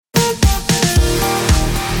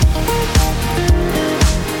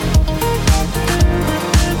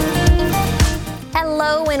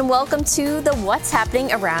welcome to the What's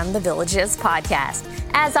Happening Around the Villages podcast.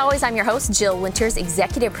 As always, I'm your host, Jill Winters,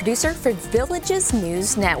 executive producer for Villages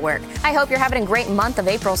News Network. I hope you're having a great month of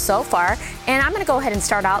April so far, and I'm going to go ahead and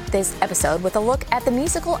start out this episode with a look at the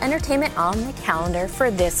musical entertainment on the calendar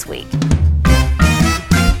for this week.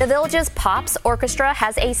 The Villages Pops Orchestra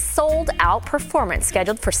has a sold-out performance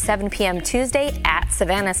scheduled for 7 p.m. Tuesday at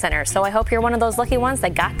Savannah Center, so I hope you're one of those lucky ones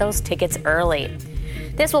that got those tickets early.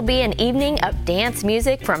 This will be an evening of dance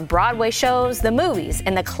music from Broadway shows, the movies,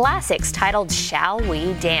 and the classics titled Shall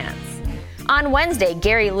We Dance? On Wednesday,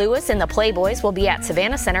 Gary Lewis and the Playboys will be at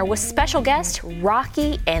Savannah Center with special guest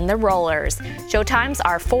Rocky and the Rollers. Showtimes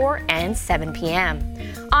are 4 and 7 p.m.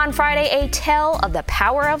 On Friday, A Tale of the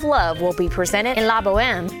Power of Love will be presented in La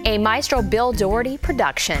Boheme, a Maestro Bill Doherty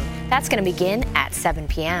production. That's going to begin at 7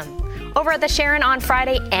 p.m. Over at the Sharon on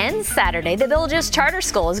Friday and Saturday, the Villages Charter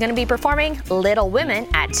School is going to be performing Little Women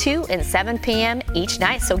at 2 and 7 p.m. each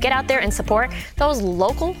night, so get out there and support those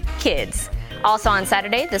local kids. Also on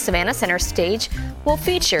Saturday, the Savannah Center stage will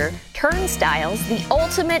feature Turnstiles, the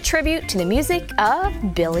ultimate tribute to the music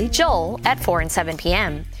of Billy Joel at 4 and 7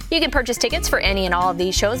 p.m. You can purchase tickets for any and all of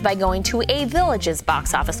these shows by going to a Villages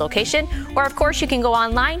box office location, or of course you can go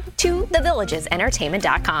online to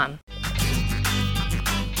thevillagesentertainment.com.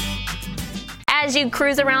 As you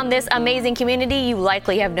cruise around this amazing community, you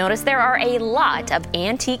likely have noticed there are a lot of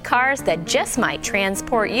antique cars that just might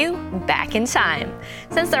transport you back in time.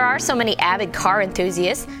 Since there are so many avid car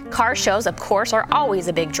enthusiasts, car shows, of course, are always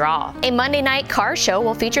a big draw. A Monday night car show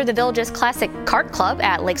will feature the Villages Classic Kart Club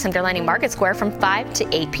at Lake Sumter Landing Market Square from 5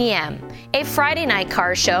 to 8 p.m. A Friday night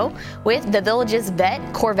car show with the Villages Vet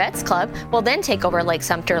Corvettes Club will then take over Lake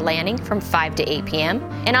Sumter Landing from 5 to 8 p.m.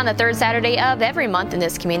 And on the third Saturday of every month in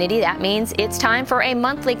this community, that means it's time for a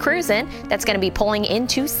monthly cruise-in that's going to be pulling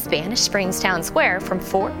into Spanish Springs Town Square from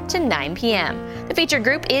 4 to 9 p.m. The featured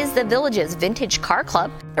group is the Villages Vintage Car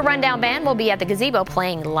Club. The Rundown Band will be at the gazebo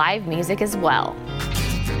playing live music as well.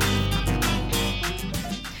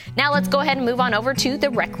 Now let's go ahead and move on over to the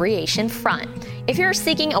recreation front. If you're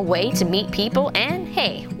seeking a way to meet people and,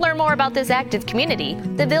 hey, learn more about this active community,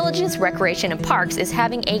 the Villages Recreation and Parks is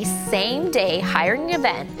having a same-day hiring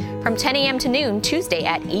event from 10 a.m. to noon Tuesday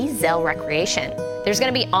at Ezel Recreation. There's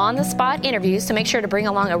going to be on-the-spot interviews, so make sure to bring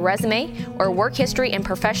along a resume or work history and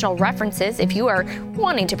professional references if you are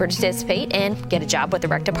wanting to participate and get a job with the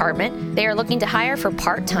rec department. They are looking to hire for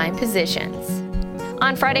part-time positions.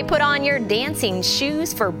 On Friday, put on your dancing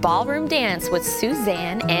shoes for ballroom dance with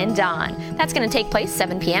Suzanne and Don. That's going to take place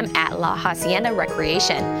 7 p.m. at La Hacienda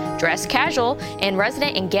Recreation. Dress casual and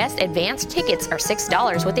resident and guest advance tickets are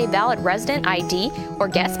 $6 with a valid resident ID or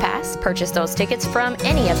guest pass. Purchase those tickets from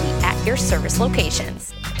any of the at your service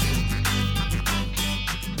locations.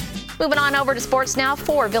 Moving on over to sports now,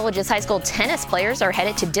 4 Villages High School tennis players are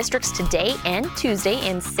headed to districts today and Tuesday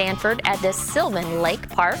in Sanford at the Sylvan Lake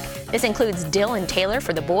Park. This includes Dylan Taylor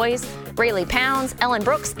for the boys, Rayleigh Pounds, Ellen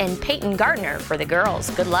Brooks, and Peyton Gardner for the girls.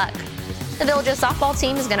 Good luck. The Villages softball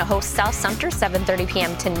team is going to host South Sumter 7:30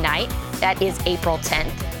 p.m. tonight. That is April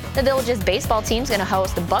 10th. The Villages baseball team is going to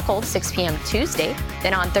host the Buckold 6 p.m. Tuesday.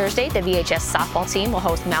 Then on Thursday, the VHS softball team will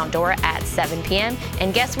host Mount Dora at 7 p.m.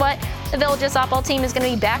 And guess what? The Villages softball team is going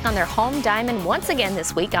to be back on their home diamond once again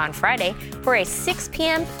this week on Friday for a 6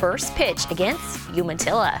 p.m. first pitch against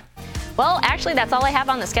Umatilla. Well, actually, that's all I have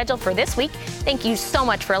on the schedule for this week. Thank you so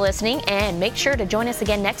much for listening, and make sure to join us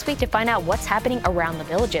again next week to find out what's happening around the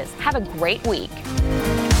Villages. Have a great week.